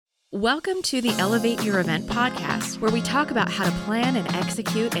Welcome to the Elevate Your Event podcast, where we talk about how to plan and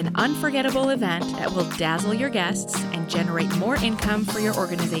execute an unforgettable event that will dazzle your guests and generate more income for your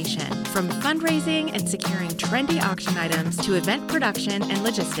organization. From fundraising and securing trendy auction items to event production and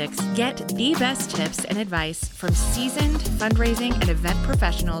logistics, get the best tips and advice from seasoned fundraising and event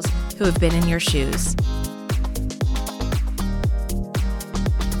professionals who have been in your shoes.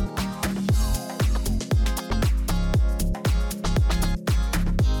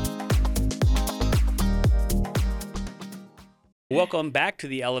 Welcome back to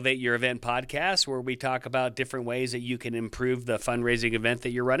the Elevate Your Event podcast, where we talk about different ways that you can improve the fundraising event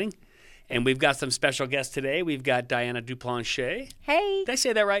that you're running. And we've got some special guests today. We've got Diana Duplanchet. Hey. Did I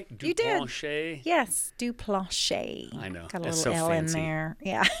say that right? You did. Duplanchet. Yes, Duplanchet. I know. Got a That's little so L fancy. in there.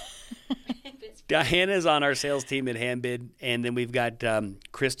 Yeah. Diana's on our sales team at Handbid. And then we've got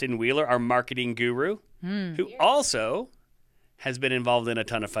Kristen Wheeler, our marketing guru, who also has been involved in a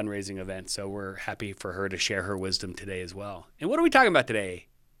ton of fundraising events. So we're happy for her to share her wisdom today as well. And what are we talking about today?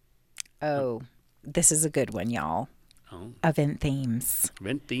 Oh, this is a good one, y'all. Oh, Event themes.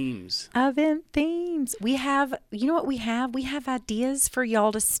 event themes. Event themes. We have, you know what we have? We have ideas for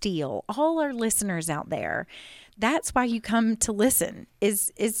y'all to steal. All our listeners out there. That's why you come to listen,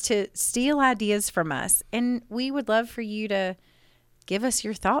 is to steal ideas from us. And we would love for you to give us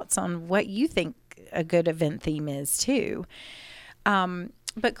your thoughts on what you think a good event theme is too.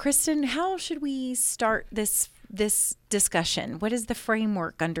 But Kristen, how should we start this discussion? What is the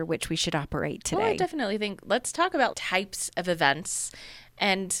framework under which we should operate today? Well, I definitely think let's talk about types of events,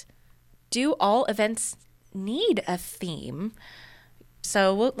 and do all events need a theme?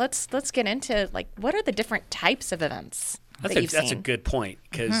 So let's get into what are the different types of events that you've That's a seen? good point,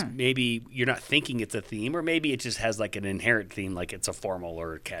 because maybe you're not thinking it's a theme, or maybe it just has like an inherent theme, like it's a formal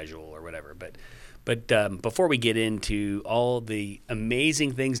or casual or whatever. But before we get into all the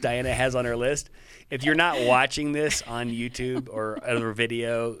amazing things Diana has on her list, if you're not watching this on YouTube or other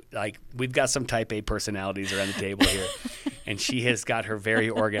video, like, we've got some type A personalities around the table here, and she has got her very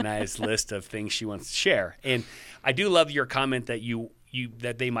organized list of things she wants to share. And I do love your comment that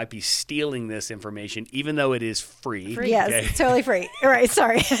that they might be stealing this information, even though it is free. Yes, okay? it's totally free. All right,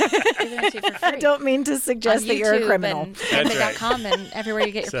 sorry. Giving it to you for free. I don't mean to suggest On that you're a YouTube criminal. and That's right. Handbid.com and everywhere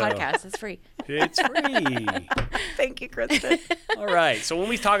you get your So- podcast, it's free. It's free. Thank you, Kristen. All right. So when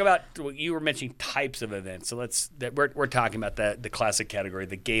we talk about, you were mentioning types of events. So we're talking about the classic category: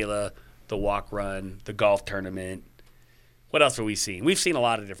 the gala, the walk run, the golf tournament. What else have we seen? We've seen a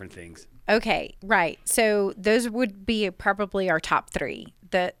lot of different things. Okay, right. So those would be probably our top three: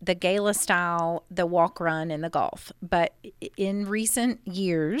 the gala style, the walk run, and the golf. But in recent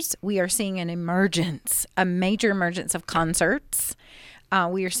years, we are seeing a major emergence of concerts.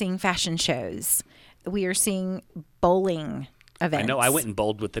 We are seeing fashion shows. We are seeing bowling events. I know. I went and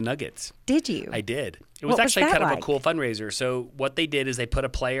bowled with the Nuggets. Did you? I did. It What was was actually that kind of like? a cool fundraiser. So what they did is they put a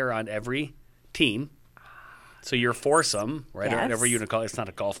player on every team. So your foursome, right? Or Yes. whatever you want to call it. It's not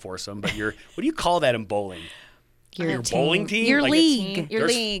a golf foursome, but what do you call that in bowling? Your bowling team? Your Like a league. Your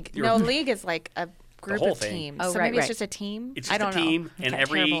There's- league. your- No, league is like a group whole of thing. teams. Oh, so right, maybe it's right. just a team. It's I just don't a team, know. and I'm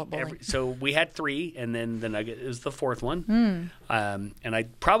terrible at bowling. so we had three, and then the Nugget is the fourth one. And I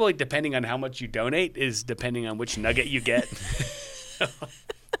probably, depending on how much you donate, is depending on which Nugget you get.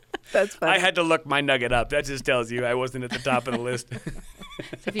 That's funny. I had to look my Nugget up. That just tells you I wasn't at the top of the list. So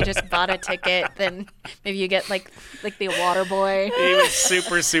if you just bought a ticket, then maybe you get like the water boy. He was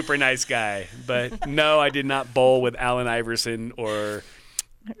super, super nice guy, but no, I did not bowl with Allen Iverson or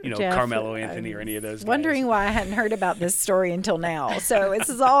Jeff, Carmelo Anthony or any of those guys. Wondering why I hadn't heard about this story until now. So this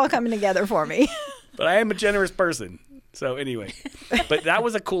is all coming together for me. But I am a generous person. So anyway, but that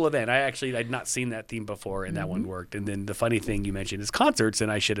was a cool event. I'd not seen that theme before, and that one worked. And then the funny thing you mentioned is concerts, and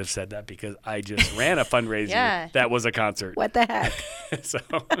I should have said that because I just ran a fundraiser Yeah. that was a concert. What the heck? So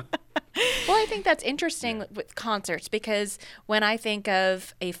Well, I think that's interesting with concerts, because when I think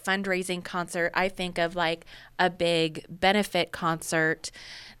of a fundraising concert, I think of like a big benefit concert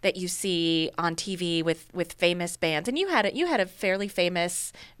that you see on TV with famous bands. And you had a fairly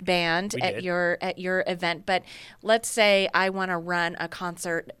famous band We at did. your event. But let's say I want to run a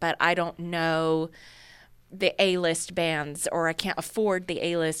concert, but I don't know the A-list bands, or I can't afford the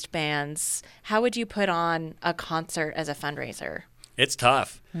A-list bands. How would you put on a concert as a fundraiser? it's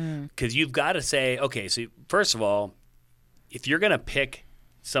tough because you've got to say, okay, so first of all, if you're going to pick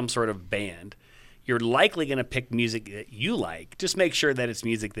some sort of band, you're likely going to pick music that you like. Just make sure that it's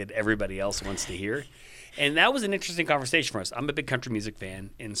music that everybody else wants to hear. And that was an interesting conversation for us. I'm a big country music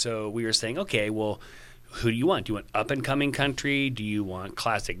fan. And so we were saying, okay, well, who do you want? Do you want up-and-coming country? Do you want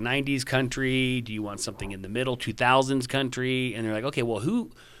classic 90s country? Do you want something in the middle, 2000s country? And they're like, okay, well,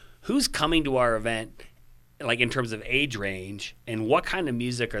 who's coming to our event, like in terms of age range, and what kind of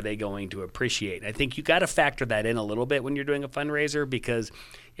music are they going to appreciate? And I think you got to factor that in a little bit when you're doing a fundraiser, because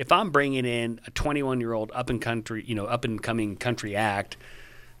if I'm bringing in a 21-year-old up and coming country act,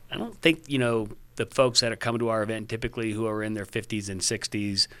 I don't think, the folks that are coming to our event typically who are in their 50s and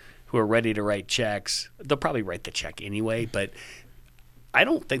 60s, who are ready to write checks, they'll probably write the check anyway, but I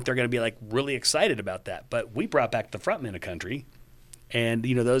don't think they're going to be like really excited about that. But we brought back the frontmen of country, and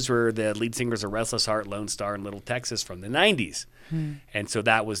those were the lead singers of Restless Heart, Lone Star, and Little Texas from the 90s. And so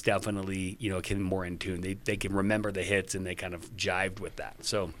that was definitely, more in tune. They can remember the hits, and they kind of jived with that.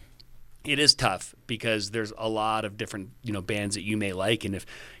 So it is tough because there's a lot of different, bands that you may like. And if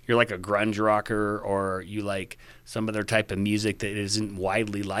you're like a grunge rocker or you like some other type of music that isn't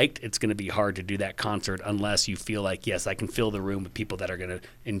widely liked, it's going to be hard to do that concert unless you feel like, yes, I can fill the room with people that are going to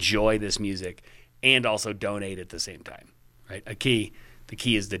enjoy this music and also donate at the same time, right? The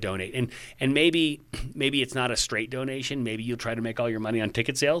key is to donate. And maybe it's not a straight donation. Maybe you'll try to make all your money on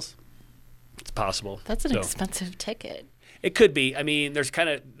ticket sales. It's possible. That's an expensive ticket. It could be. I mean,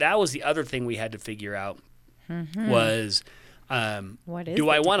 that was the other thing we had to figure out was, do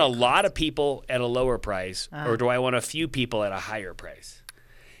I want a lot of people at a lower price or do I want a few people at a higher price?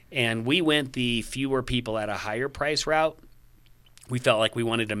 And we went the fewer people at a higher price route. We felt like we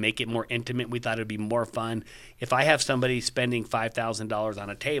wanted to make it more intimate. We thought it would be more fun. If I have somebody spending $5,000 on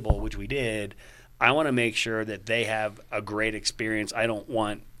a table, which we did, I want to make sure that they have a great experience. I don't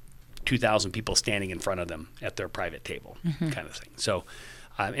want 2,000 people standing in front of them at their private table kind of thing. So,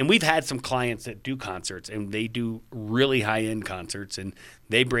 and we've had some clients that do concerts, and they do really high-end concerts, and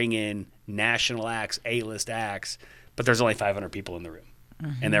they bring in national acts, A-list acts, but there's only 500 people in the room,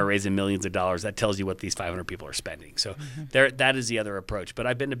 and they're raising millions of dollars. That tells you what these 500 people are spending. So that is the other approach. But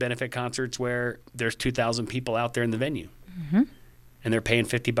I've been to benefit concerts where there's 2,000 people out there in the venue, and they're paying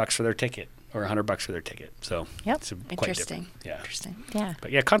 $50 for their ticket. Or $100 for their ticket. So it's quite different. Yeah. Interesting. Yeah.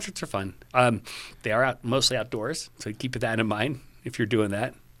 But yeah, concerts are fun. They are mostly outdoors, so keep that in mind if you're doing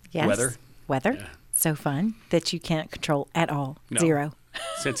that. Yes. Weather. Yeah. So fun that you can't control at all. No. 0.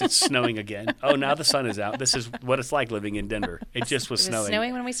 Since it's snowing again. Oh, now the sun is out. This is what it's like living in Denver. It just was snowing. It was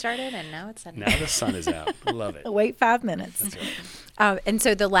snowing when we started, and now it's sunny. Now the sun is out. Love it. Wait 5 minutes. That's right. And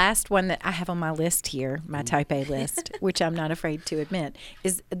so the last one that I have on my list here, my Type A list, which I'm not afraid to admit,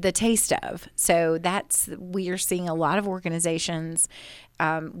 is the taste of. So we are seeing a lot of organizations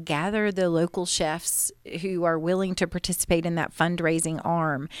gather the local chefs who are willing to participate in that fundraising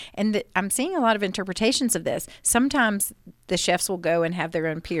arm. And I'm seeing a lot of interpretations of this. Sometimes the chefs will go and have their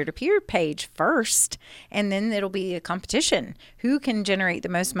own peer-to-peer page first, and then it'll be a competition. Who can generate the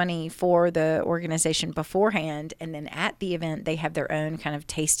most money for the organization beforehand? And then at the event, they have their own kind of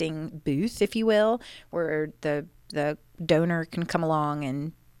tasting booth, if you will, where the donor can come along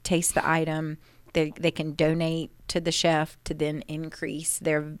and taste the item. They can donate to the chef to then increase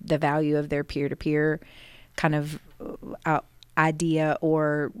the value of their peer-to-peer kind of idea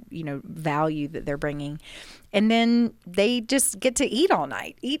or value that they're bringing, and then they just get to eat all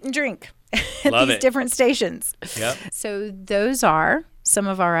night, eat and drink at these different stations. Yep. So those are some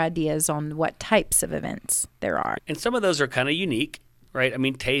of our ideas on what types of events there are, and some of those are kind of unique, right? I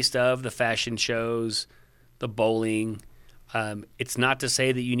mean, taste of the fashion shows, the bowling. It's not to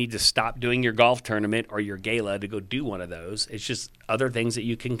say that you need to stop doing your golf tournament or your gala to go do one of those. It's just other things that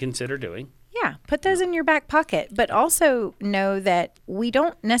you can consider doing. Yeah, put those in your back pocket, but also know that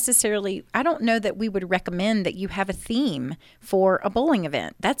I don't know that we would recommend that you have a theme for a bowling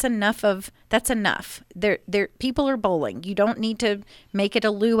event. That's enough. People are bowling. You don't need to make it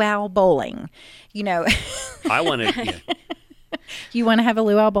a luau bowling, I want to... Yeah. You want to have a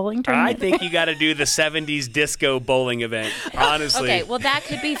luau bowling tournament? I think you got to do the 70s disco bowling event, honestly. Okay, well, that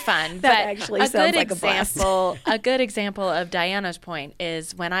could be fun. That actually sounds like a blast. A good example of Diana's point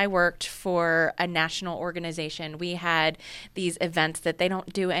is when I worked for a national organization, we had these events that they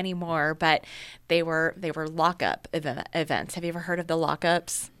don't do anymore, but they were lockup events. Have you ever heard of the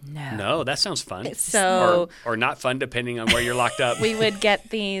lockups? No, that sounds fun. So or not fun, depending on where you're locked up. We would get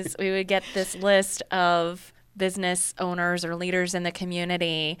this list of business owners or leaders in the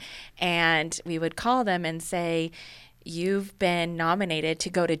community, and we would call them and say, you've been nominated to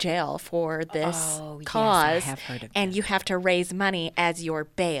go to jail for this cause, yes, I have heard of and you have to raise money as your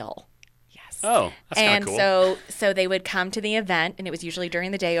bail. Oh, that's kind of cool. And so they would come to the event, and it was usually during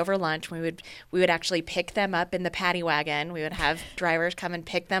the day over lunch. We would actually pick them up in the paddy wagon. We would have drivers come and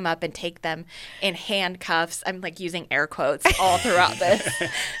pick them up and take them in handcuffs. I'm like using air quotes all throughout this.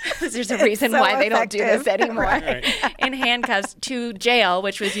 There's a reason why they don't do this anymore. Right. In handcuffs to jail,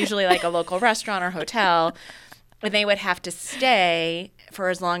 which was usually like a local restaurant or hotel. And they would have to stay for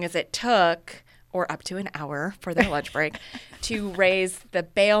as long as it took, or up to an hour for their lunch break, to raise the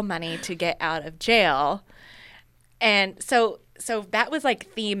bail money to get out of jail. And so that was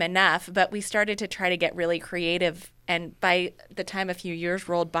like theme enough, but we started to try to get really creative. And by the time a few years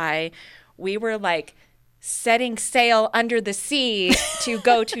rolled by, we were like setting sail under the sea to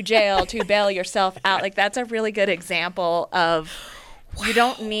go to jail to bail yourself out. Like, that's a really good example of you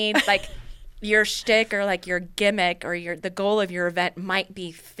don't need like your shtick or like your gimmick or the goal of your event might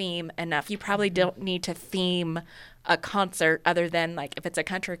be theme enough. You probably don't need to theme a concert other than like if it's a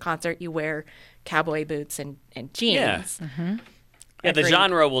country concert, you wear cowboy boots and jeans. Yeah. Yeah, the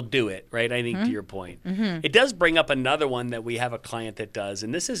genre will do it, right? I think to your point. It does bring up another one that we have a client that does,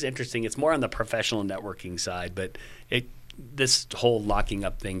 and this is interesting. It's more on the professional networking side, but this whole locking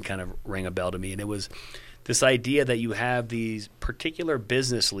up thing kind of rang a bell to me, and it was this idea that you have these particular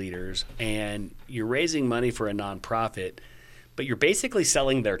business leaders and you're raising money for a nonprofit, but you're basically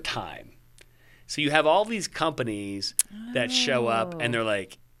selling their time. So you have all these companies that show up and they're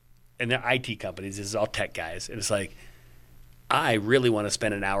like, and they're IT companies, this is all tech guys, and it's like, I really want to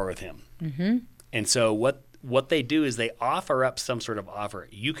spend an hour with him. And so what they do is they offer up some sort of offer.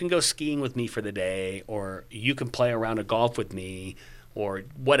 You can go skiing with me for the day, or you can play a round of golf with me, or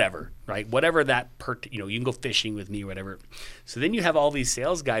whatever, right? Whatever that, you can go fishing with me or whatever. So then you have all these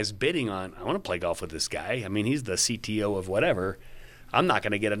sales guys bidding on, I want to play golf with this guy. I mean, he's the CTO of whatever. I'm not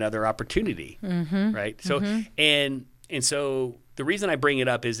going to get another opportunity, right? So, and so the reason I bring it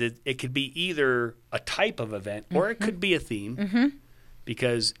up is it could be either a type of event or it could be a theme.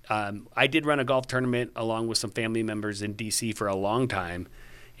 Because I did run a golf tournament along with some family members in D.C. for a long time,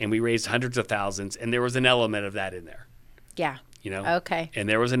 and we raised hundreds of thousands, and there was an element of that in there. Yeah. Okay. And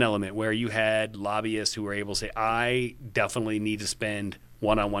there was an element where you had lobbyists who were able to say, I definitely need to spend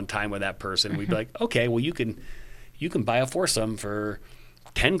one-on-one time with that person. We'd be like, okay, well, you can buy a foursome for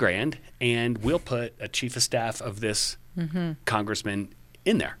 $10,000, and we'll put a chief of staff of this congressman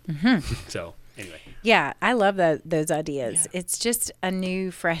in there. So anyway. Yeah, I love those ideas. Yeah. It's just a new,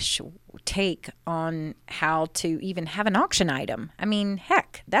 fresh take on how to even have an auction item. I mean,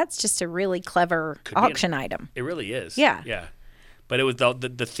 heck, that's just a really clever auction item. It really is. Yeah. Yeah. But it was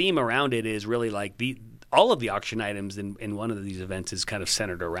the theme around it is really like all of the auction items in one of these events is kind of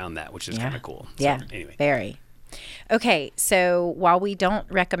centered around that, which is kind of cool. So, anyway. Very. Okay, so while we don't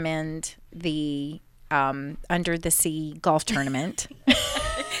recommend the Under the Sea golf tournament, you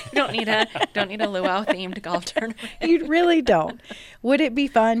don't need a luau themed golf tournament. You really don't. Would it be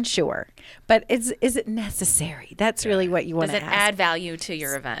fun? Sure, but is it necessary? That's really what you want to ask. Does it add value to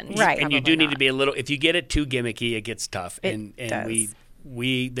your event? Right, and you do need to be a little. If you get it too gimmicky, it gets tough. It does.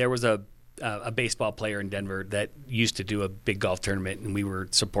 There was a baseball player in Denver that used to do a big golf tournament, and we were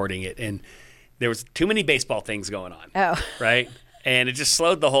supporting it, and there was too many baseball things going on. Oh. Right? And it just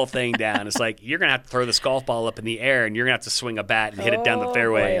slowed the whole thing down. It's like, you're going to have to throw this golf ball up in the air, and you're going to have to swing a bat and hit it down the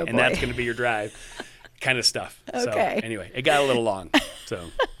fairway, and that's going to be your drive kind of stuff. Okay. So anyway, it got a little long.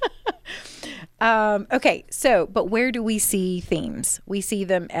 So. Okay, so, but where do we see themes? We see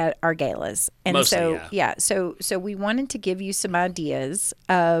them at our galas. And mostly, so we wanted to give you some ideas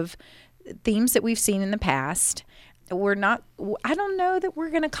of themes that we've seen in the past. I don't know that we're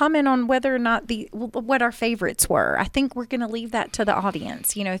going to comment on whether or not what our favorites were. I think we're going to leave that to the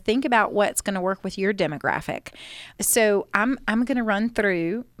audience. Think about what's going to work with your demographic. So I'm going to run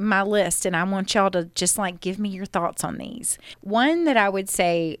through my list, and I want y'all to just like give me your thoughts on these. One that I would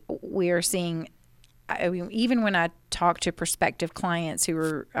say we are seeing, even when I talk to prospective clients who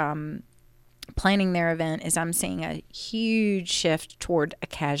are planning their event, is I'm seeing a huge shift toward a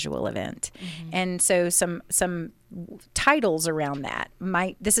casual event. And so some titles around that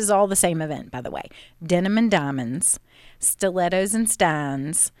this is all the same event, by the way: denim and diamonds, stilettos and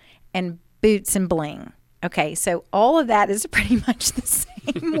steins, and boots and bling. Okay, so all of that is pretty much the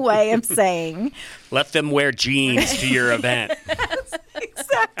same way of saying, let them wear jeans to your event. That's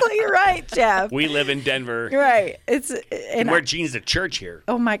exactly right, Jeff. We live in Denver. Right. And wear jeans to church here.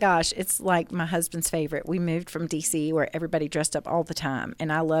 Oh my gosh, it's like my husband's favorite. We moved from DC where everybody dressed up all the time,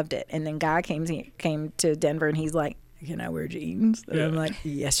 and I loved it. And then Guy came to Denver, and he's like, "Can I wear jeans?" And I'm like,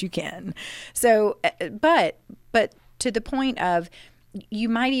 "Yes, you can." So, but to the point of, you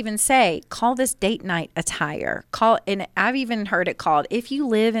might even say, call this date night attire. And I've even heard it called, if you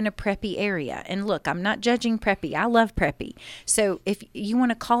live in a preppy area. And look, I'm not judging preppy. I love preppy. So if you want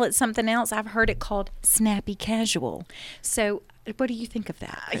to call it something else, I've heard it called snappy casual. So what do you think of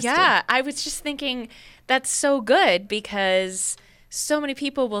that, Kristen? Yeah, I was just thinking that's so good, because so many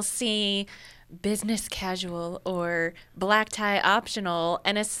people will see business casual or black tie optional,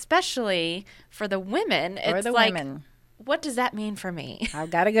 and especially for the women, it's like, what does that mean for me?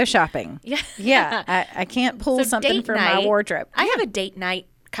 I've got to go shopping. Yeah. I can't pull So something date from night, my wardrobe. I have a date night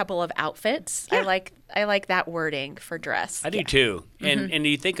couple of outfits. Yeah. I like that wording for dress. I do too. And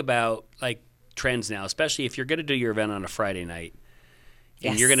you think about like trends now, especially if you're going to do your event on a Friday night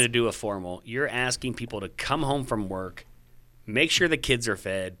and you're going to do a formal, you're asking people to come home from work, make sure the kids are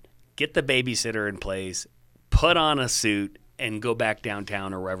fed, get the babysitter in place, put on a suit, and go back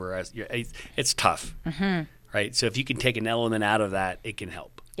downtown or wherever else. It's tough, right? So if you can take an element out of that, it can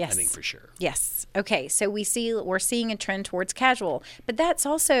help. Yes. I think for sure. Yes. Okay. So we're seeing a trend towards casual, but that's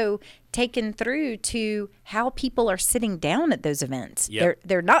also taken through to how people are sitting down at those events. Yep.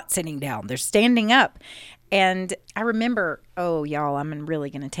 They're not sitting down; they're standing up. And I remember, y'all, I'm really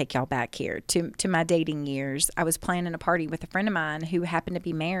going to take y'all back here to my dating years. I was planning a party with a friend of mine who happened to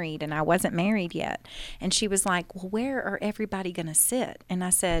be married, and I wasn't married yet. And she was like, "Well, where are everybody going to sit?" And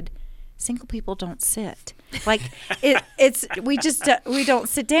I said, "Single people don't sit. Like we don't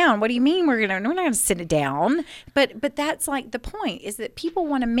sit down. What do you mean we're not going to sit down?" But that's like the point is that people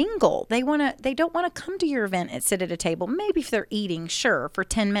want to mingle. They don't want to come to your event and sit at a table. Maybe if they're eating, sure, for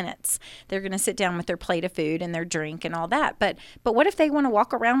 10 minutes, they're going to sit down with their plate of food and their drink and all that. But what if they want to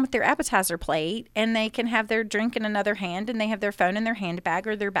walk around with their appetizer plate and they can have their drink in another hand and they have their phone in their handbag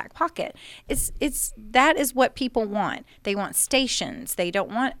or their back pocket? That is what people want. They want stations. They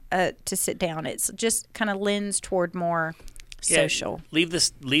don't want to sit down. It's just kind of lends toward more social. Leave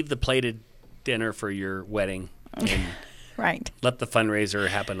the plated dinner for your wedding and right. let the fundraiser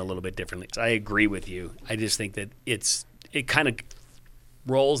happen a little bit differently. So I agree with you. I just think that it kind of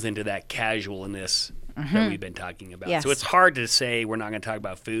rolls into that casualness that we've been talking about. Yes. So it's hard to say we're not going to talk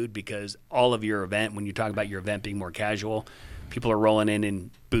about food because all of your event, when you talk about your event being more casual, people are rolling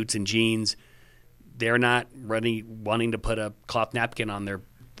in boots and jeans. They're not wanting to put a cloth napkin on their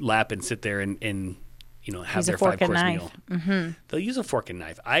lap and sit there and have use their a fork 5-course and meal. knife. They'll use a fork and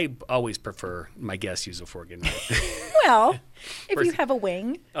knife. I always prefer my guests use a fork and knife. Well, if you have a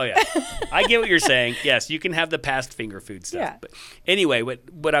wing. Oh yeah, I get what you're saying. Yes, you can have the past finger food stuff. Yeah. But anyway,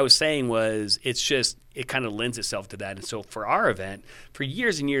 what I was saying was it kind of lends itself to that. And so for our event, for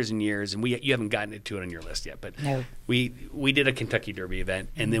years and years and years, and you haven't gotten to it on your list yet, but no. we did a Kentucky Derby event,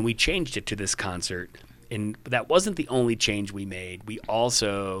 and then we changed it to this concert. And that wasn't the only change we made. We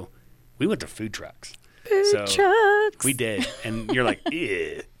went to food trucks. Food trucks. We did, and you're like,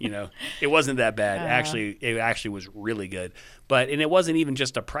 ew, it wasn't that bad. It actually was really good, and it wasn't even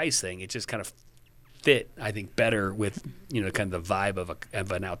just a price thing. It just kind of fit, I think, better with kind of the vibe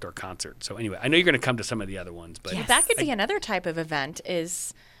of an outdoor concert. So anyway, I know you're going to come to some of the other ones, but Yes. That could be another type of event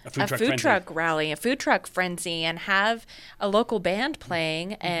is A food a truck food frenzy. truck rally, a food truck frenzy, and have a local band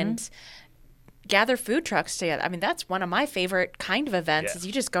playing and gather food trucks together. I mean, that's one of my favorite kind of events. Yeah. Is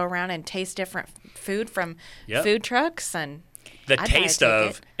you just go around and taste different food from Yep. food trucks and the I'd buy a taste of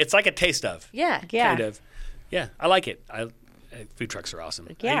ticket. it's like a taste of. Yeah. Yeah. Kind of. Yeah, I like it. Food trucks are awesome.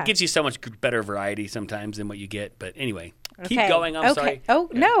 Yeah. It gives you so much better variety sometimes than what you get. But anyway, keep Okay. going. I'm sorry. Oh,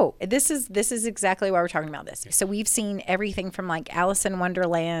 no. This is exactly why we're talking about this. So we've seen everything from like Alice in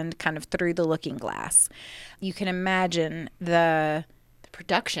Wonderland kind of through the looking glass. You can imagine the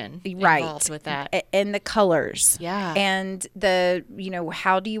Production right involved with that. and the colors. Yeah. And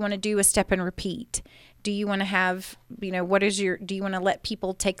how do you want to do a step and repeat? Do you want to have, do you want to let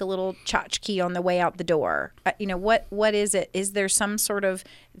people take a little tchotchke on the way out the door? What is it? Is there some sort of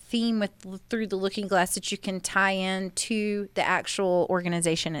theme through the looking glass that you can tie in to the actual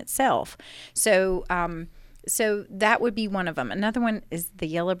organization itself? So that would be one of them. Another one is the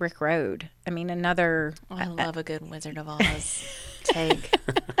Yellow Brick Road. I mean, I love a good Wizard of Oz take.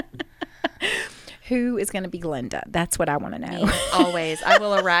 who is going to be Glinda? That's what I want to know. Always. I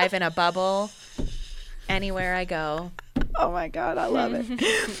will arrive in a bubble anywhere I go. Oh my God, I love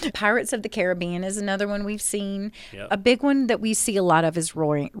it. Pirates of the Caribbean is another one we've seen. Yep. A big one that we see a lot of is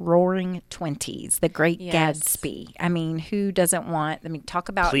Roaring Twenties, The Great Yes. Gatsby. I mean, who doesn't want? Talk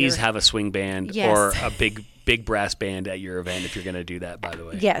about. Please have a swing band Yes. or a big brass band at your event if you're going to do that, by the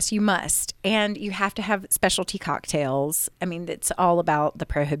way. Yes, you must, and you have to have specialty cocktails. I mean, it's all about the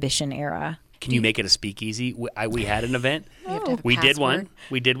Prohibition era. Can you make it a speakeasy? We had an event. You have to have a We did one. password.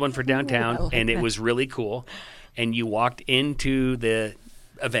 We did one for downtown, and it was really cool. And you walked into the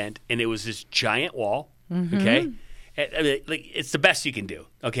event, and it was this giant wall, okay? I mean, like, it's the best you can do.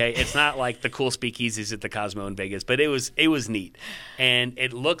 Okay, it's not like the cool speakeasies at the Cosmo in Vegas, but it was neat, and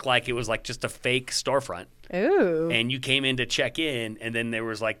it looked like it was like just a fake storefront. Ooh. And you came in to check in, and then there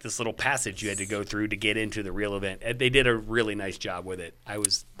was like this little passage you had to go through to get into the real event. And they did a really nice job with it.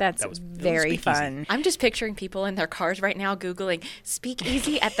 That's very fun. I'm just picturing people in their cars right now Googling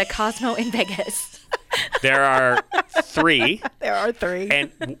speakeasy at the Cosmo in Vegas. There are 3. There are 3.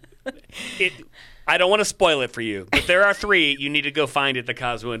 And I don't want to spoil it for you, but there are 3 you need to go find at the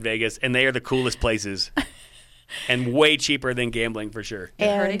Cosmo in Vegas, and they are the coolest places. And way cheaper than gambling for sure. You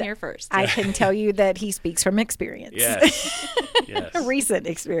heard it here first. I can tell you that he speaks from experience. Yes. Yes. A recent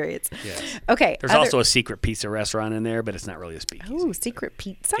experience. Yes. Okay. There's also a secret pizza restaurant in there, but it's not really a speakeasy. Ooh, secret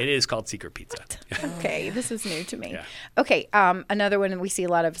pizza. It is called Secret Pizza. Okay, this is new to me. Yeah. Okay, another one we see a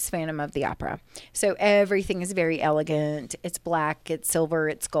lot of is Phantom of the Opera. So everything is very elegant. It's black, it's silver,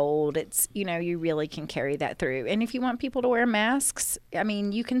 it's gold. It's, you really can carry that through. And if you want people to wear masks, I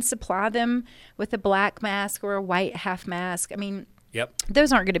mean, you can supply them with a black mask or a white half mask. I mean, Yep.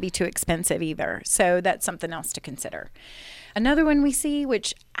 those aren't going to be too expensive either. So that's something else to consider. Another one we see,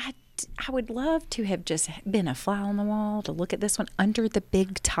 which I would love to have just been a fly on the wall to look at this one, Under the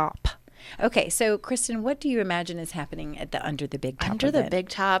Big Top. Okay, so Kristen, what do you imagine is happening at the Under the Big Top Under the event? Big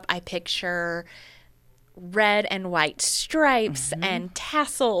Top, I picture red and white stripes and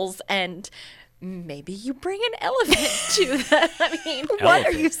tassels, and maybe you bring an elephant to that. I mean, What are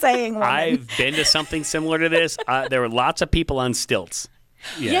Elephant. you saying, woman? I've been to something similar to this. There were lots of people on stilts.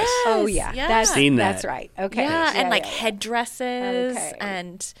 Yes. Oh yeah, yeah. Seen that. That's right. Okay. yeah, and like yeah. headdresses Okay.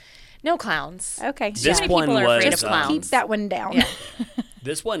 and no clowns. Okay. This Too many one people are afraid was, of clowns. Keep that one down. Yeah.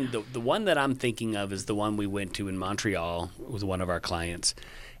 This one, the one that I'm thinking of is the one we went to in Montreal with one of our clients,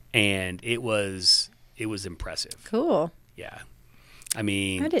 and it was impressive. Cool. Yeah. I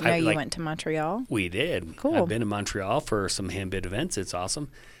mean, I didn't know you went to Montreal. We did. Cool. I've been in Montreal for some hand-bid events. It's awesome.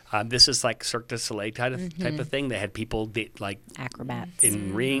 This is like Cirque du Soleil type of thing. They had people like Acrobats.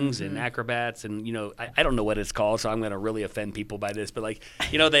 in rings and acrobats, and I don't know what it's called, so I'm going to really offend people by this, but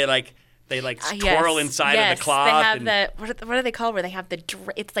they twirl inside of the cloth. They have and, what are they called? Where they have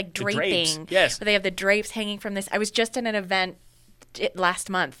it's like drapes, draping. yes. Where they have the drapes hanging from this. I was just in an event last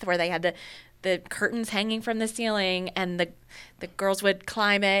month where they had the curtains hanging from the ceiling, and the girls would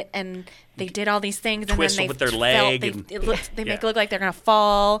climb it, and they did all these things, and Twist then they with their felt- leg They, and- they make Yeah. it look like they're gonna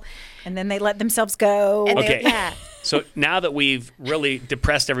fall. And then they let themselves go. And Okay. yeah. So now that we've really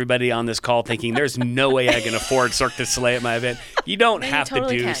depressed everybody on this call thinking there's no way I can afford Cirque du Soleil at my event, you don't No, you have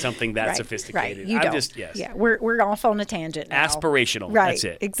totally to do can. something that Right, sophisticated. Right. You I'm don't. just, yes. Yeah, we're off on a tangent now. Aspirational. Right. That's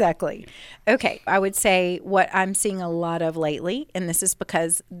it. Exactly. Okay. I would say what I'm seeing a lot of lately, and this is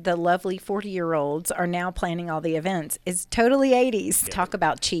because the lovely 40-year-olds are now planning all the events, is totally 80s. Talk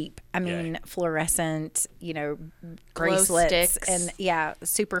about cheap. I mean, fluorescent, bracelets sticks. and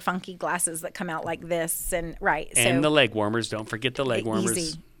super funky glasses that come out like this and right. And so the leg warmers. Don't forget the leg warmers.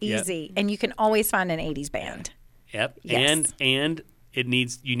 Easy. Yep. And you can always find an 80s band. Yep. Yes. And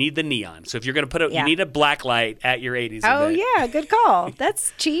you need the neon. So if you're going to put Yeah. you need a black light at your 80s Oh event. yeah, good call.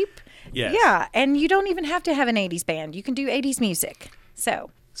 That's cheap. Yes. Yeah, and you don't even have to have an 80s band. You can do 80s music.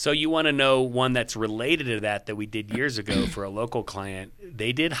 So you want to know one that's related to that we did years ago for a local client.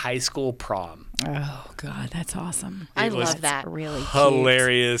 They did high school prom. Oh God, that's awesome. I was love that. Really cute.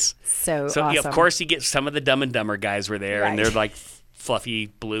 Hilarious. So yeah, awesome. of course you get some of the Dumb and Dumber guys were there, and Right. they're like fluffy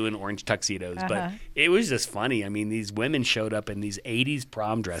blue and orange tuxedos. But it was just funny. I mean, these women showed up in these 80s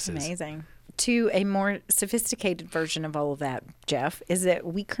prom dresses. Amazing. To a more sophisticated version of all of that, Jeff, is that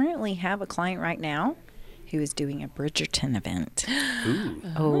we currently have a client right now who is doing a Bridgerton event. Ooh.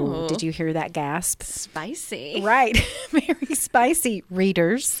 Oh, did you hear that gasp? Spicy. Right. Very spicy,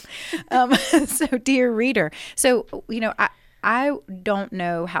 readers. So, dear reader. So, I don't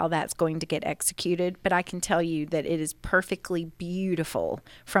know how that's going to get executed, but I can tell you that it is perfectly beautiful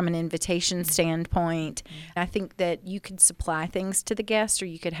from an invitation standpoint. I think that you could supply things to the guests, or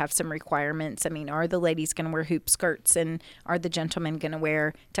you could have some requirements. I mean, are the ladies going to wear hoop skirts, and are the gentlemen going to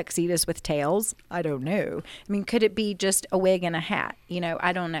wear tuxedos with tails? I don't know. I mean, could it be just a wig and a hat?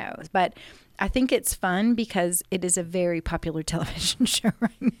 I don't know. But I think it's fun because it is a very popular television show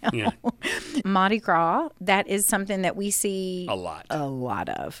right now. Yeah. Mardi Gras, that is something that we see A lot.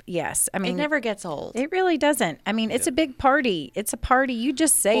 of. Yes. I It mean, never gets old. it really doesn't. I mean, it's a big party. It's a party. You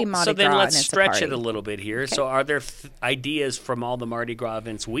just say Mardi So then Gras let's and it's stretch a it party. a little bit here. So are there ideas from all the Mardi Gras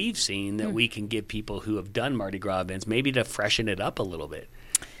events we've seen Hmm. that we can give people who have done Mardi Gras events maybe to freshen it up a little bit?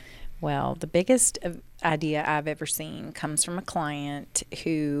 Well, the biggest idea I've ever seen comes from a client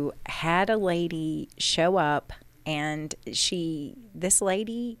who had a lady show up, and this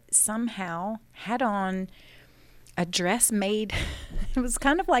lady somehow had on a dress made. It was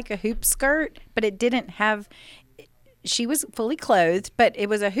kind of like a hoop skirt, but it didn't have. She was fully clothed, but it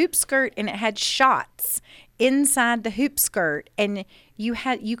was a hoop skirt, and it had shots inside the hoop skirt, and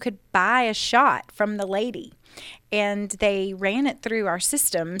you could buy a shot from the lady, and they ran it through our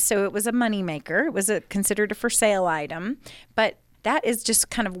system, so it was a moneymaker. It was considered a for sale item, but that is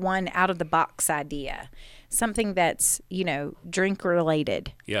just kind of one out of the box idea, something that's drink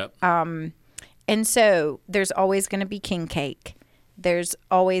related. Yep. And so there's always going to be king cake. There's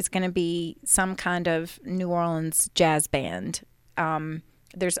always going to be some kind of New Orleans jazz band.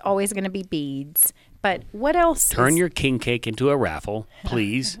 There's always going to be beads. But what else? Turn your king cake into a raffle,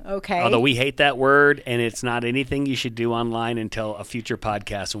 please. Okay. Although we hate that word, and it's not anything you should do online until a future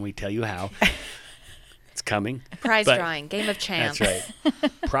podcast when we tell you how. It's coming. Prize drawing, game of chance. That's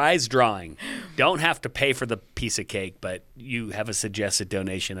right. Prize drawing. Don't have to pay for the piece of cake, but you have a suggested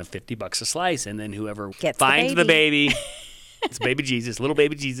donation of $50 a slice, and then whoever finds the baby it's baby Jesus, little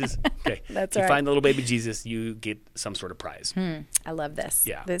baby Jesus. Okay. That's right. You right. find the little baby Jesus, you get some sort of prize. I love this.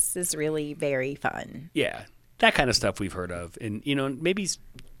 Yeah. This is really very fun. Yeah. That kind of stuff we've heard of. And, maybe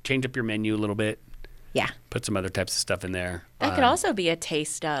change up your menu a little bit. Yeah. Put some other types of stuff in there. That could also be a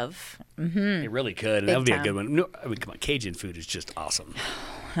taste of. It really could. And that would be time. a good one. No, I mean, come on. Cajun food is just awesome.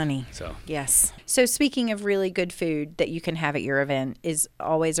 Honey. So Yes. So speaking of really good food that you can have at your event is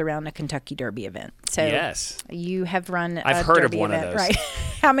always around a Kentucky Derby event. So yes. you have run I've a heard of Derby one of event, those. right?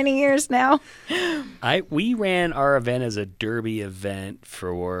 How many years now? We ran our event as a Derby event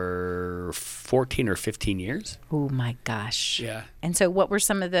for 14 or 15 years. Oh my gosh. Yeah. And so what were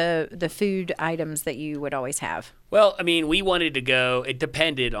some of the food items that you would always have? Well, I mean, we wanted to go. It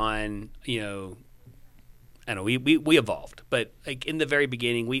depended on, I don't know, we evolved. But like in the very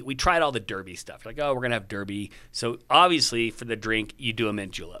beginning, we tried all the Derby stuff. Like, oh, we're going to have Derby. So obviously for the drink, you do a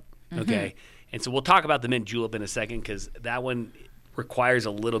mint julep. Okay. And so we'll talk about the mint julep in a second because that one requires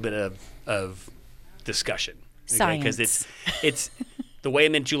a little bit of discussion. Because it's the way a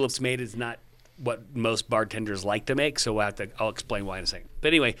mint julep's made is not what most bartenders like to make, so I'll explain why in a second. But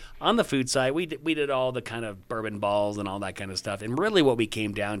anyway, on the food side, we did all the kind of bourbon balls and all that kind of stuff. And really what we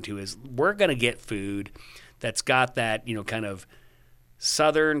came down to is we're going to get food that's got that, kind of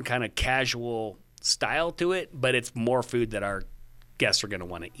southern kind of casual style to it, but it's more food that our guests are going to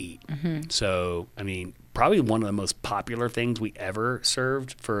want to eat. So, I mean, probably one of the most popular things we ever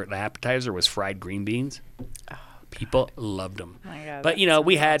served for an appetizer was fried green beans. People loved them. Oh my God, but that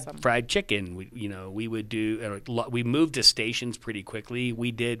we sounds had awesome. fried chicken. We would do. We moved to stations pretty quickly.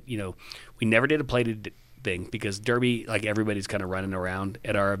 We did. We never did a plated thing because Derby, like everybody's kind of running around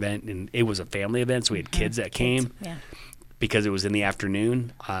at our event, and it was a family event, so we had kids that came. Yeah. Because it was in the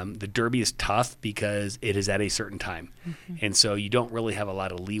afternoon. The Derby is tough because it is at a certain time, and so you don't really have a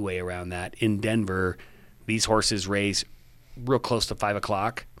lot of leeway around that. In Denver, these horses race real close to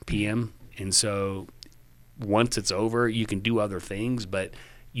 5:00 p.m., and so once it's over, you can do other things, but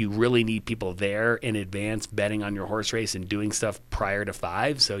you really need people there in advance betting on your horse race and doing stuff prior to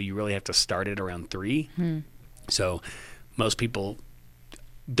 5. So you really have to start it around 3. So most people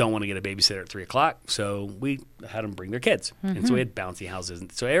don't want to get a babysitter at 3:00. So we had them bring their kids. And so we had bouncy houses.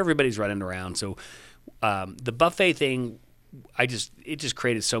 And so everybody's running around. So the buffet thing, it just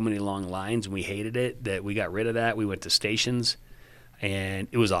created so many long lines and we hated it that we got rid of that. We went to stations and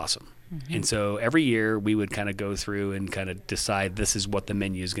it was awesome. And so every year we would kind of go through and kind of decide this is what the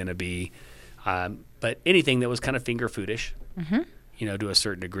menu is going to be. But anything that was kind of finger foodish, to a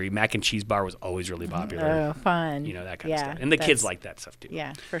certain degree. Mac and cheese bar was always really popular. Oh, fun. That kind of stuff. And the kids like that stuff too.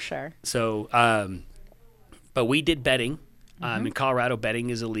 Yeah, for sure. So, but we did betting. In Colorado, betting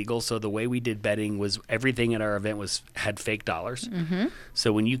is illegal. So the way we did betting was everything at our event had fake dollars.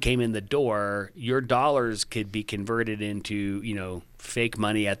 So when you came in the door, your dollars could be converted into, fake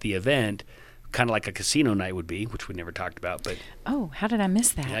money at the event, kind of like a casino night would be, which we never talked about. But Oh, how did I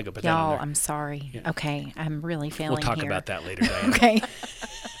miss that? Yeah, go put that on Y'all, there. I'm sorry. Yeah. Okay, I'm really failing we'll talk here. about that later, Diana. Okay.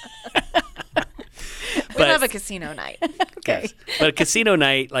 We love a casino night. Okay. Yes. But a casino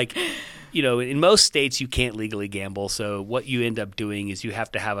night, like, in most states you can't legally gamble. So what you end up doing is you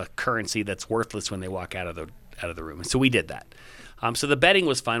have to have a currency that's worthless when they walk out of the room. And so we did that. So the betting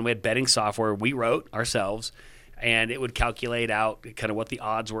was fun. We had betting software we wrote ourselves, and it would calculate out kind of what the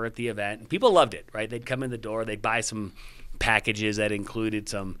odds were at the event. And people loved it, right? They'd come in the door, they'd buy some packages that included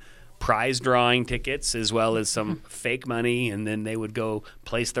some prize drawing tickets as well as some fake money, and then they would go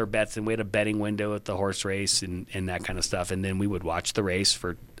place their bets, and we had a betting window at the horse race and that kind of stuff. And then we would watch the race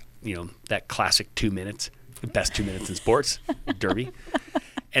for, that classic 2 minutes, the best 2 minutes in sports, Derby.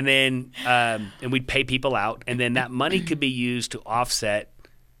 And then and we'd pay people out, and then that money could be used to offset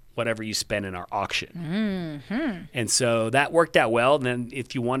whatever you spend in our auction. And so that worked out well. And then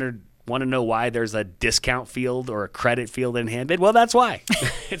if you want to know why there's a discount field or a credit field in handbid, well, that's why.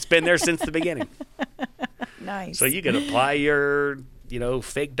 It's been there since the beginning. Nice. So you can apply your,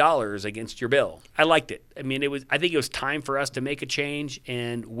 fake dollars against your bill. I liked it. I mean, I think it was time for us to make a change,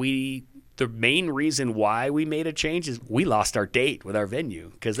 and the main reason why we made a change is we lost our date with our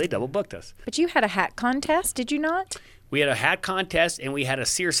venue because they double booked us. But you had a hat contest, did you not? We had a hat contest and we had a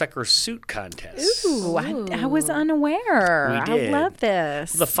seersucker suit contest. Ooh, I was unaware. We did. I love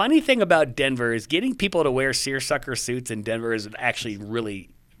this. The funny thing about Denver is getting people to wear seersucker suits in Denver is actually really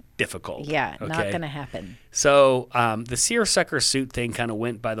difficult. Yeah, not okay? going to happen. So the seersucker suit thing kind of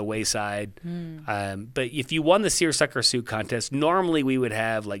went by the wayside. But if you won the seersucker suit contest, normally we would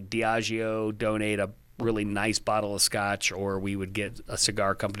have like Diageo donate a really nice bottle of scotch, or we would get a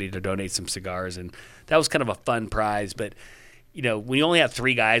cigar company to donate some cigars, and that was kind of a fun prize. But we only have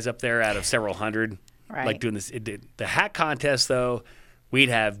 3 guys up there out of several hundred, Right. like doing this. The hat contest, though, we'd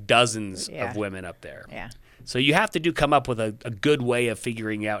have dozens of women up there. Yeah. So you have to come up with a good way of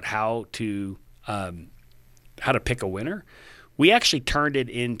figuring out how to pick a winner. We actually turned it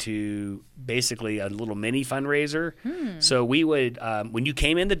into basically a little mini fundraiser. So we would, when you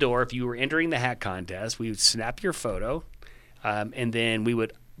came in the door, if you were entering the hat contest, we would snap your photo, and then we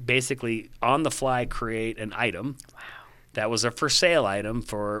would basically on the fly create an item. Wow. That was a for sale item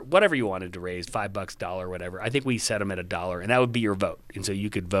for whatever you wanted to raise, $5, $1, whatever. I think we set them at $1, and that would be your vote. And so you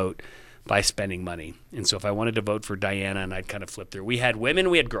could vote by spending money. And so if I wanted to vote for Diana, and I'd kind of flip through. We had women,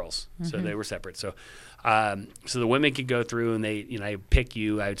 we had girls, so they were separate. So so the women could go through, and they, I pick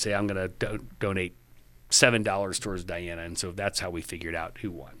you. I would say I'm going to donate $7 towards Diana, and so that's how we figured out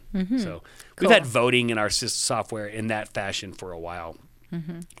who won. So we've had voting in our software in that fashion for a while.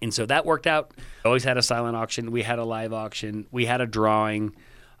 And so that worked out. Always had a silent auction. We had a live auction. We had a drawing.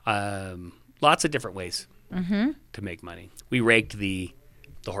 Lots of different ways to make money. We raked the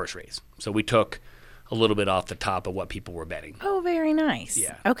horse race. So we took a little bit off the top of what people were betting. Oh, very nice.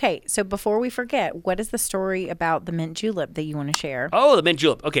 Yeah. Okay, so before we forget, what is the story about the mint julep that you want to share? Oh, the mint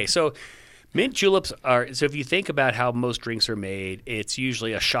julep. Okay, so mint juleps are, so if you think about how most drinks are made, it's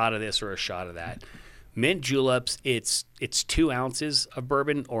usually a shot of this or a shot of that. Mint juleps, it's 2 ounces of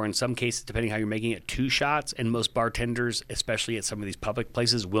bourbon, or in some cases, depending how you're making it, 2 shots. And most bartenders, especially at some of these public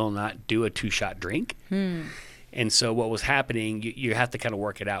places, will not do a 2-shot drink. And so what was happening, you have to kind of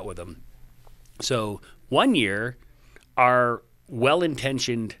work it out with them. So one year, our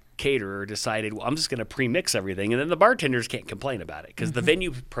well-intentioned caterer decided, well, I'm just going to pre-mix everything, and then the bartenders can't complain about it because the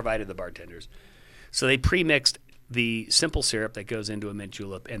venue provided the bartenders. So they pre-mixed the simple syrup that goes into a mint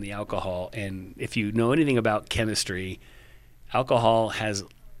julep and the alcohol. And if you know anything about chemistry, alcohol has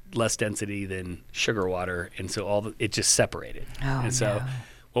less density than sugar water, and so it just separated. And so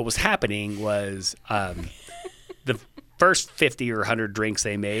what was happening was the first 50 or 100 drinks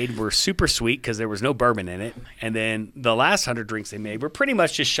they made were super sweet because there was no bourbon in it, and then the last 100 drinks they made were pretty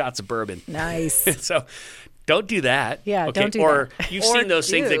much just shots of bourbon. Nice. So don't do that. Yeah, okay? don't do or that. You've seen those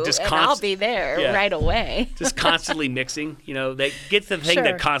things that just and I'll be there right away. Just constantly mixing. They get the thing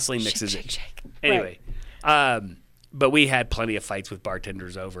that constantly mixes it. Shake. Anyway, but we had plenty of fights with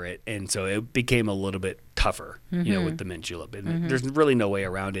bartenders over it, and so it became a little bit tougher, with the mint julep. And there's really no way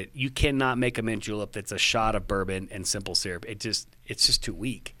around it. You cannot make a mint julep that's a shot of bourbon and simple syrup. It's just too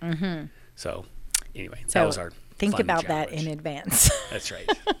weak. So anyway, that was our think fun about challenge. that in advance. That's right.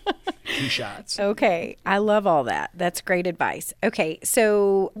 2 shots. Okay, I love all that. That's great advice. Okay,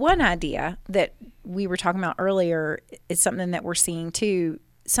 so one idea that we were talking about earlier is something that we're seeing too,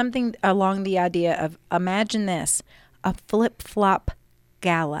 something along the idea of, imagine this, a flip-flop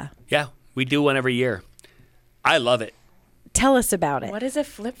gala. Yeah, we do one every year. I love it. Tell us about it. What is a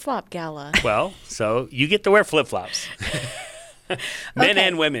flip-flop gala? Well, so you get to wear flip-flops. Men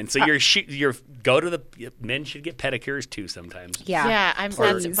and women. So go to the men should get pedicures too sometimes. Yeah.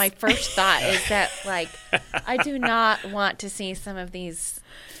 That's my first thought is that I do not want to see some of these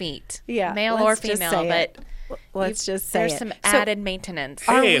feet. Yeah, Male or let's just female, say but let's just say there's it. some So- added maintenance.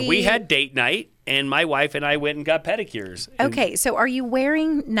 Hey, we had date night, and my wife and I went and got pedicures. And Okay, so are you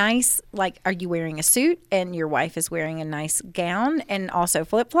wearing nice, are you wearing a suit and your wife is wearing a nice gown and also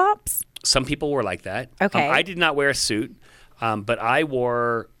flip-flops? some people were like that. Okay. I did not wear a suit, but I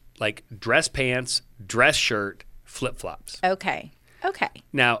wore dress pants, dress shirt, flip-flops. Okay.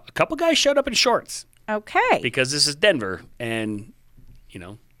 Now, a couple guys showed up in shorts Okay. because this is Denver, and,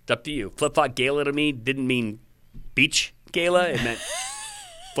 it's up to you. Flip-flop gala to me didn't mean beach gala. It meant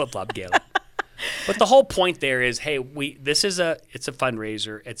flip-flop gala. But the whole point there is, hey, it's a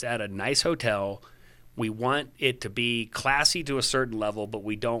fundraiser. It's at a nice hotel. we want it to be classy to a certain level, but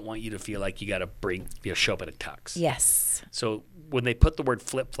we don't want you to feel like you got to show up in a tux. Yes. So when they put the word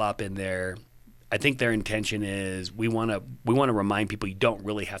flip-flop in there, I think their intention is we want to remind people you don't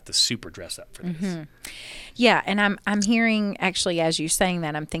really have to super dress up for this. Yeah, and I'm hearing, actually, as you're saying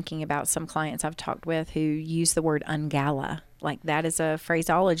that, I'm thinking about some clients I've talked with who use the word ungala. Like, that is a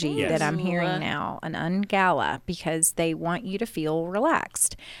phraseology that I'm hearing now, an ungala, because they want you to feel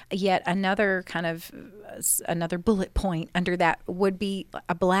relaxed. Yet another bullet point under that would be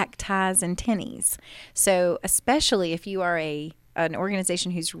a black ties and tennies. So especially if you are an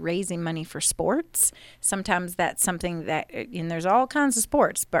organization who's raising money for sports, sometimes that's something that, and there's all kinds of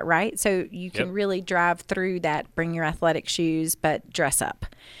sports, but right? So you can really drive through that, bring your athletic shoes, but dress up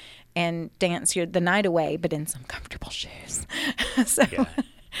and dance the night away, but in some comfortable shoes.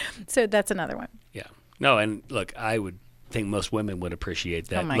 So that's another one. Yeah. No, and look, I would think most women would appreciate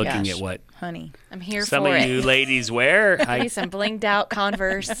that, looking at what honey, I'm here some for of it. you ladies wear. Maybe some blinged out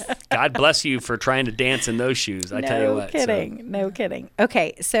Converse. God bless you for trying to dance in those shoes. I tell you what. No kidding.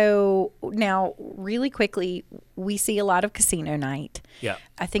 Okay, so now really quickly, we see a lot of casino night. Yeah.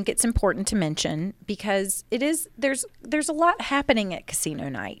 I think it's important to mention because there's a lot happening at casino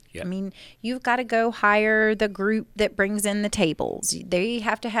night. Yeah. I mean, you've got to go hire the group that brings in the tables. They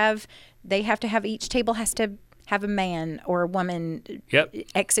have to have each table has to have a man or a woman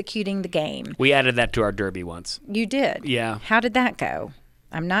executing the game. We added that to our derby once. You did? Yeah. How did that go?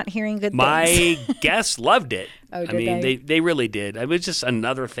 I'm not hearing good things. My guests loved it. Oh, did I mean, they? they really did. It was just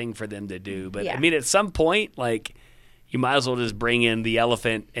another thing for them to do. But Yeah. I mean, at some point, like, you might as well just bring in the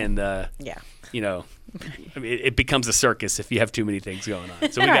elephant and the, I mean, it becomes a circus if you have too many things going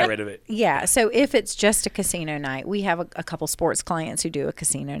on. So we got rid of it. Yeah. So if it's just a casino night, we have a couple sports clients who do a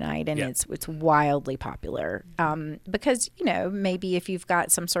casino night, and it's wildly popular because, maybe if you've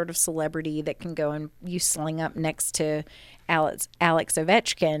got some sort of celebrity that can go and you sling up next to Alex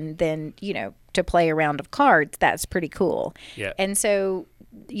Ovechkin, then, to play a round of cards, that's pretty cool. Yeah. And so,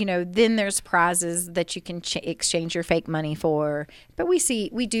 then there's prizes that you can exchange your fake money for. But we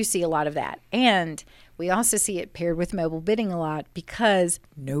do see a lot of that. And we also see it paired with mobile bidding a lot because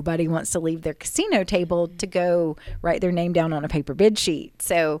nobody wants to leave their casino table to go write their name down on a paper bid sheet.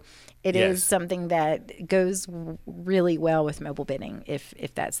 So it is something that goes really well with mobile bidding if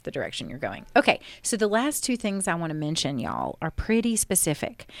that's the direction you're going. Okay, so the last two things I want to mention, y'all, are pretty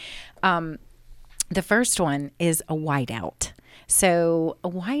specific. The first one is a whiteout. So a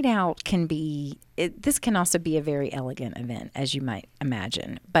whiteout this can also be a very elegant event, as you might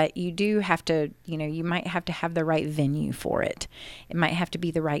imagine. But you do have to, you might have to have the right venue for it. It might have to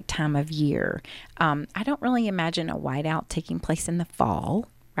be the right time of year. I don't really imagine a whiteout taking place in the fall,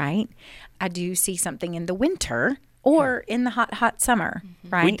 right? I do see something in the winter or in the hot summer,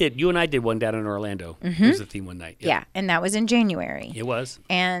 right? You and I did one down in Orlando. It was the theme one night. Yeah, and that was in January. It was.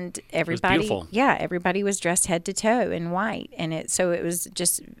 And everybody, beautiful. Yeah, everybody was dressed head to toe in white, and it was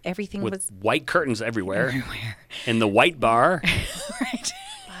just everything With was white curtains everywhere. And the white bar. right.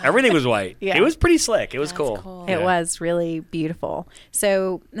 Everything was white. Yeah. It was pretty slick. It was cool. It was really beautiful.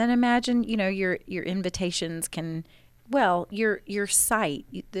 So then imagine, your invitations can, your site,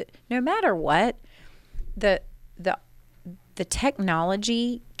 no matter what, the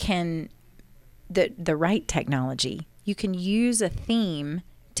technology can, the right technology, you can use a theme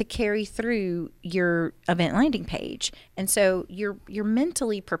to carry through your event landing page. And so you're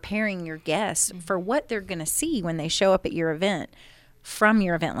mentally preparing your guests for what they're going to see when they show up at your event from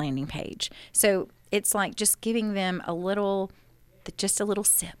your event landing page. So it's like just giving them just a little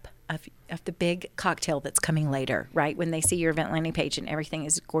sip of the big cocktail that's coming later, right? When they see your event landing page and everything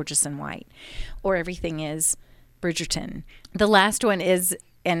is gorgeous and white, or everything is Bridgerton. The last one is,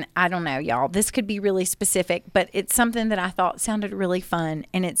 and I don't know, y'all, this could be really specific, but it's something that I thought sounded really fun,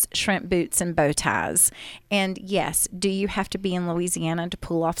 and it's shrimp boots and bow ties. And yes, do you have to be in Louisiana to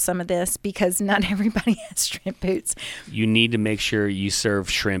pull off some of this? Because not everybody has shrimp boots. You need to make sure you serve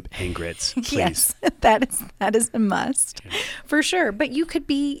shrimp and grits, please. Yes, that is a must, for sure. But you could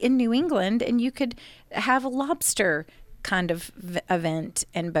be in New England, and you could have a lobster kind of event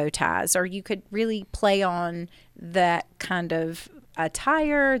and bow ties, or you could really play on that kind of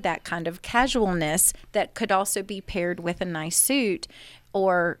attire, that kind of casualness that could also be paired with a nice suit,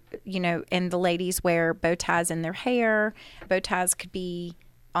 or and the ladies wear bow ties in their hair. Bow ties could be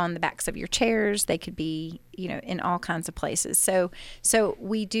on the backs of your chairs. They could be, in all kinds of places. So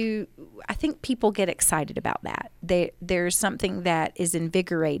I think people get excited about that. There's something that is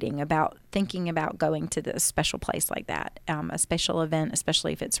invigorating about thinking about going to this special place like that, a special event,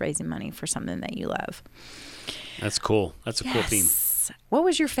 especially if it's raising money for something that you love. That's cool. That's a cool theme. events. What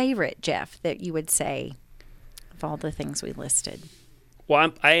was your favorite, Jeff, that you would say of all the things we listed?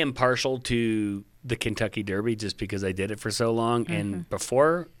 Well, I am partial to the Kentucky Derby just because I did it for so long. And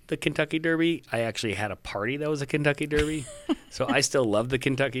before the Kentucky Derby, I actually had a party that was a Kentucky Derby. So I still love the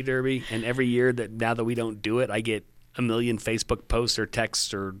Kentucky Derby. And every year now that we don't do it, I get a million Facebook posts or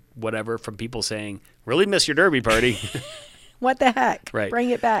texts or whatever from people saying, really miss your Derby party. What the heck? Right.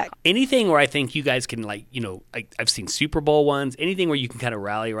 Bring it back. Anything where I think you guys can I've seen Super Bowl ones, anything where you can kind of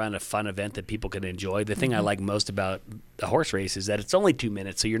rally around a fun event that people can enjoy. The thing I like most about the horse race is that it's only 2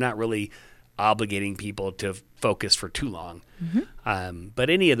 minutes, so you're not really obligating people to focus for too long. But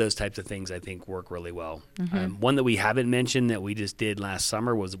any of those types of things I think work really well. One that we haven't mentioned that we just did last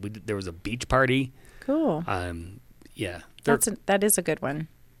summer was there was a beach party. Cool. Yeah. That is a good one.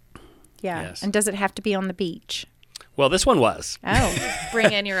 Yeah. Yes. And does it have to be on the beach? Well, this one was. Oh.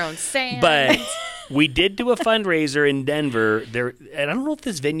 Bring in your own sand. But we did do a fundraiser in Denver. And I don't know if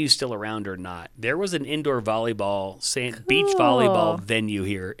this venue's still around or not. There was an indoor volleyball, beach volleyball venue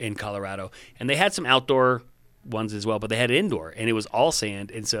here in Colorado. And they had some outdoor ones as well, but they had indoor. And it was all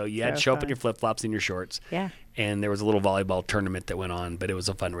sand. And so you had to show up in your flip-flops and your shorts. Yeah. And there was a little volleyball tournament that went on. But it was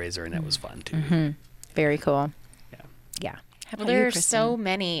a fundraiser, and that was fun, too. Very cool. Yeah. Yeah. How Well, about you, there's Kristen? so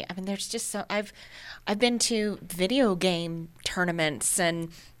many. I mean, there's just so I've been to video game tournaments and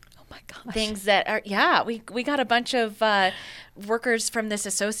Oh my gosh. things that are we got a bunch of workers from this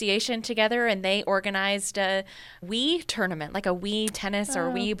association together, and they organized a Wii tournament, like a Wii tennis or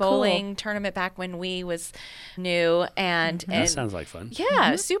Wii bowling tournament back when Wii was new, and That sounds like fun.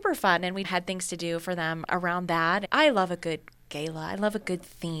 yeah, super fun. And we had things to do for them around that. I love a good gala. I love a good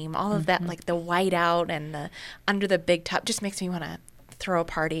theme. All of that, like the whiteout and the under the big top, just makes me want to throw a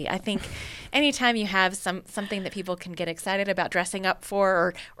party. I think anytime you have something that people can get excited about dressing up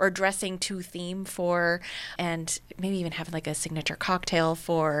for or dressing to theme for, and maybe even having like a signature cocktail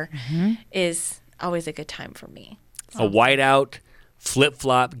for, is always a good time for me. A whiteout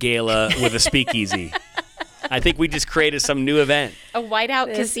flip-flop gala with a speakeasy. I think we just created some new event. A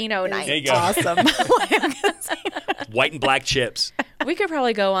whiteout casino night. There you go. Awesome. White and black chips. We could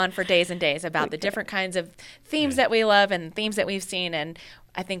probably go on for days and days about the different kinds of themes that we love and themes that we've seen. And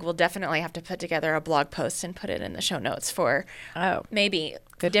I think we'll definitely have to put together a blog post and put it in the show notes for maybe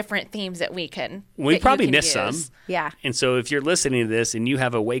different themes that we can. We that you probably can missed some. use. Yeah. And so if you're listening to this and you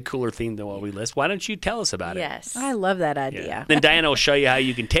have a way cooler theme than what we list, why don't you tell us about it? Yes. I love that Yeah. idea. Then Diana will show you how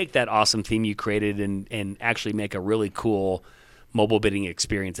you can take that awesome theme you created and actually make a really cool mobile bidding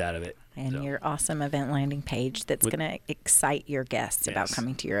experience out of it. And your awesome event landing page that's going to excite your guests about Yes.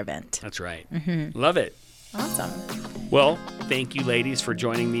 coming to your event. That's right. Love it. Awesome. Well, thank you, ladies, for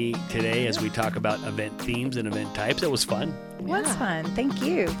joining me today as we talk about event themes and event types. It was fun. It was fun. Thank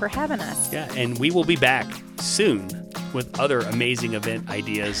you for having us. Yeah, and we will be back soon with other amazing event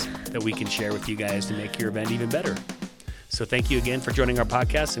ideas that we can share with you guys to make your event even better. So thank you again for joining our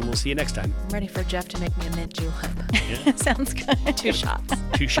podcast, and we'll see you next time. I'm ready for Jeff to make me a mint julep. Sounds good. 2 shots.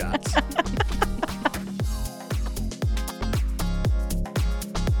 2 shots.